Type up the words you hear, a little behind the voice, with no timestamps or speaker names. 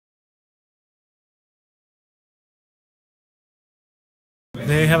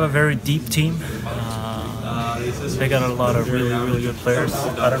They have a very deep team. They got a lot of really good players.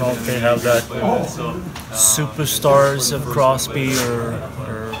 I don't know if they have that superstars of Crosby or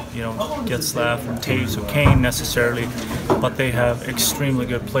Getzlaf or Taves or Kane necessarily, but they have extremely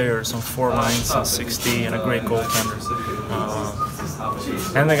good players on 4 lines and 60 and a great goaltender.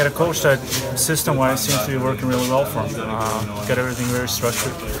 And they got a coach that system-wise seems to be working really well for them. Got everything very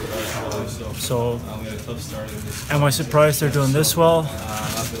structured. So, am I surprised they're doing this well?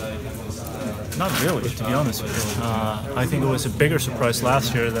 Not really, to be honest with you. I think it was a bigger surprise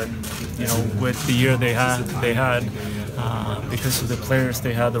last year that, with the year they had because of the players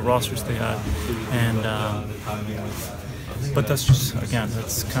they had, the rosters they had, and but that's just, again,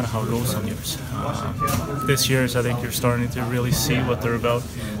 that's kind of how it goes some years. This year's, I think you're starting to really see what they're about.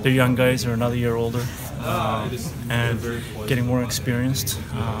 They're young guys, they're another year older, and getting more experienced.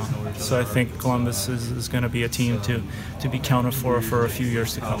 So I think Columbus is going to be a team to be counted for a few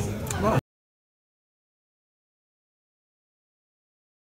years to come.